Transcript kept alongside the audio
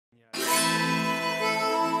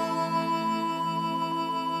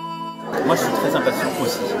Moi, je suis très impatient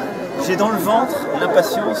aussi. J'ai dans le ventre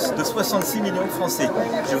l'impatience de 66 millions de Français.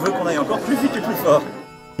 Je veux qu'on aille encore plus vite et plus fort.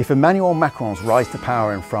 If Emmanuel Macron's rise to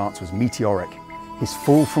power in France was meteoric, his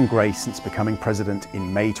fall from grace since becoming president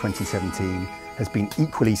in May 2017 has been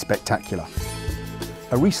equally spectacular.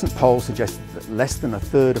 A recent poll suggested that less than a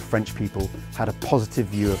third of French people had a positive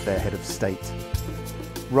view of their head of state.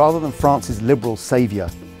 Rather than France's liberal saviour,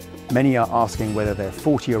 many are asking whether their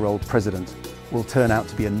 40-year-old president will turn out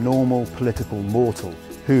to be a normal political mortal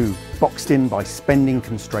who, boxed in by spending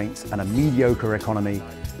constraints and a mediocre economy,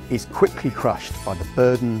 is quickly crushed by the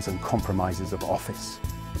burdens and compromises of office.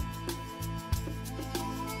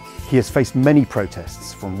 He has faced many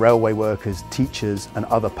protests from railway workers, teachers and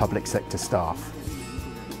other public sector staff.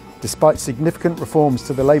 Despite significant reforms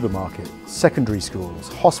to the labour market, secondary schools,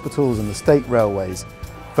 hospitals and the state railways,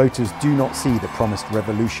 voters do not see the promised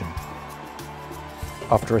revolution.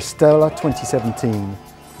 After a stellar 2017,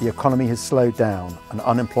 the economy has slowed down and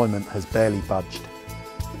unemployment has barely budged.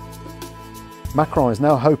 Macron is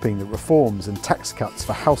now hoping that reforms and tax cuts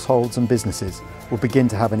for households and businesses will begin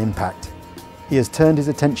to have an impact. He has turned his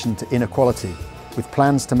attention to inequality, with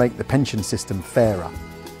plans to make the pension system fairer.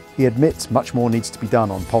 He admits much more needs to be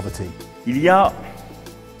done on poverty. Il y a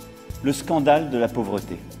le scandale de la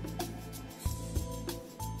pauvreté.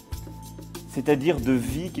 C'est-à-dire de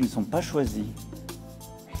vies qui ne sont pas choisies,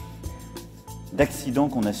 d'accidents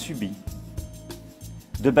qu'on a subis,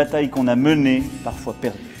 de batailles qu'on a menées, parfois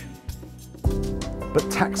perdues. But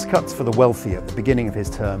tax cuts for the wealthy at the beginning of his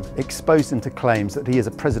term exposed him to claims that he is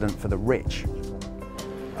a president for the rich.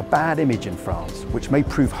 A bad image in France, which may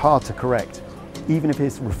prove hard to correct, even if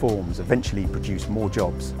his reforms eventually produce more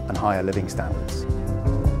jobs and higher living standards.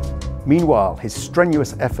 Meanwhile, his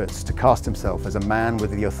strenuous efforts to cast himself as a man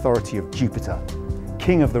with the authority of Jupiter,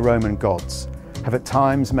 king of the Roman gods, have at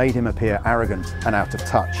times made him appear arrogant and out of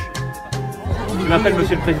touch. Tu m'appelles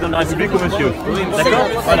Monsieur le Président de la République ou Monsieur?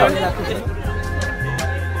 D'accord? Voilà.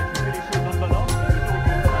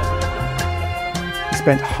 He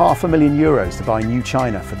spent €500,000 to buy new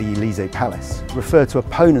china for the Élysée Palace, referred to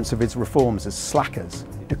opponents of his reforms as slackers,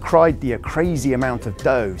 decried the crazy amount of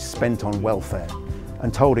dough spent on welfare,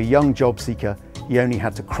 and told a young job seeker he only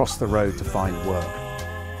had to cross the road to find work.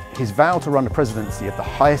 His vow to run a presidency of the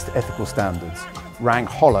highest ethical standards rang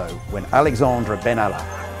hollow when Alexandre Benalla,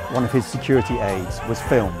 one of his security aides, was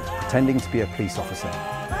filmed pretending to be a police officer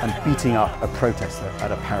and beating up a protester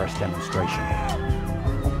at a Paris demonstration.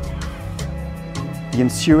 The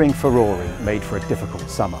ensuing furore made for a difficult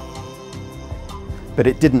summer. But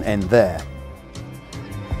it didn't end there.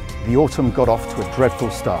 The autumn got off to a dreadful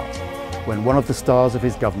start when one of the stars of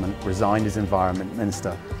his government resigned as environment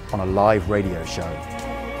minister on a live radio show.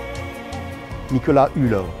 Nicolas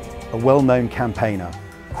Hulot, a well-known campaigner,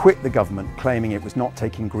 quit the government claiming it was not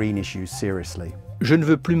taking green issues seriously. Je ne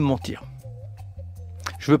veux plus me mentir.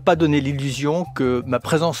 Je ne veux pas donner l'illusion que ma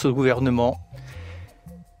présence au gouvernement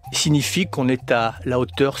signifie qu'on est à la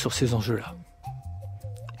hauteur sur ces enjeux-là.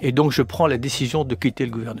 Et donc je prends la décision de quitter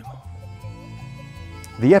le gouvernement.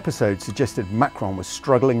 The episode suggested Macron was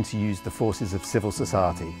struggling to use the forces of civil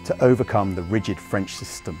society to overcome the rigid French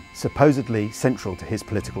system, supposedly central to his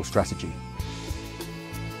political strategy.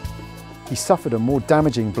 He suffered a more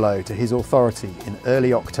damaging blow to his authority in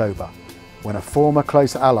early October when a former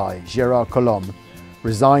close ally, Gérard Collomb,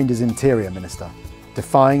 resigned as interior minister,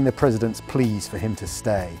 defying the president's pleas for him to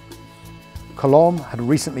stay. Collomb had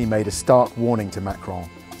recently made a stark warning to Macron,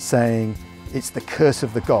 saying, "It's the curse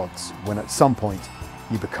of the gods when at some point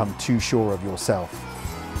you become too sure of yourself."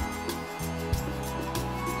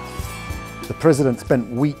 The president spent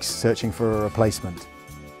weeks searching for a replacement,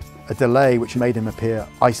 a delay which made him appear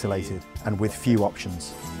isolated and with few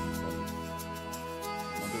options.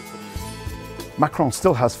 Macron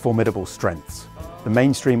still has formidable strengths. The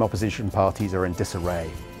mainstream opposition parties are in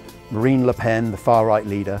disarray. Marine Le Pen, the far-right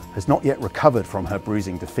leader, has not yet recovered from her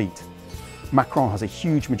bruising defeat. Macron has a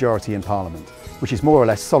huge majority in Parliament, which is more or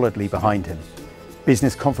less solidly behind him.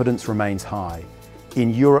 Business confidence remains high.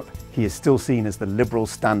 In Europe, he is still seen as the liberal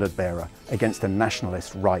standard-bearer against a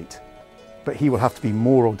nationalist right. But he will have to be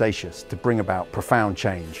more audacious to bring about profound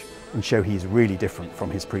change and show he is really different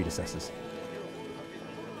from his predecessors.